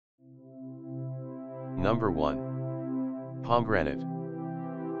Number 1. Pomegranate.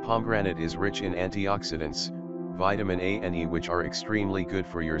 Pomegranate is rich in antioxidants, vitamin A and E, which are extremely good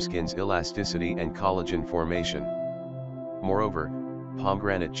for your skin's elasticity and collagen formation. Moreover,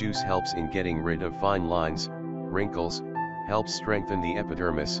 pomegranate juice helps in getting rid of fine lines, wrinkles, helps strengthen the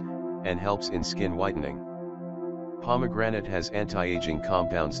epidermis, and helps in skin whitening. Pomegranate has anti-aging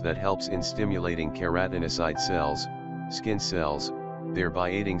compounds that helps in stimulating keratinocyte cells, skin cells, thereby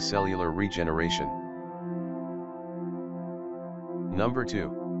aiding cellular regeneration. Number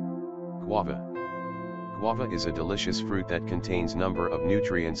 2. Guava. Guava is a delicious fruit that contains number of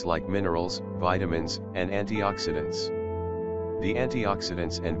nutrients like minerals, vitamins, and antioxidants. The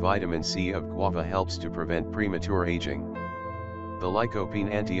antioxidants and vitamin C of guava helps to prevent premature aging. The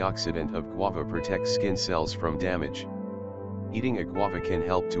lycopene antioxidant of guava protects skin cells from damage. Eating a guava can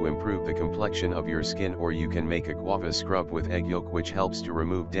help to improve the complexion of your skin, or you can make a guava scrub with egg yolk, which helps to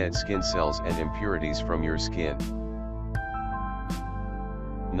remove dead skin cells and impurities from your skin.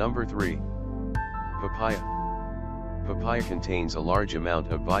 Number 3. Papaya. Papaya contains a large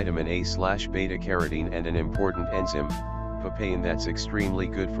amount of vitamin A/beta carotene and an important enzyme, papain, that's extremely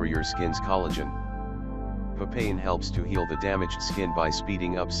good for your skin's collagen. Papain helps to heal the damaged skin by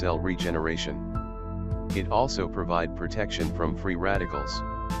speeding up cell regeneration. It also provides protection from free radicals.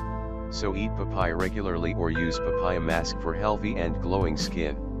 So eat papaya regularly or use papaya mask for healthy and glowing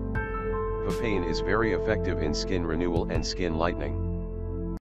skin. Papain is very effective in skin renewal and skin lightening.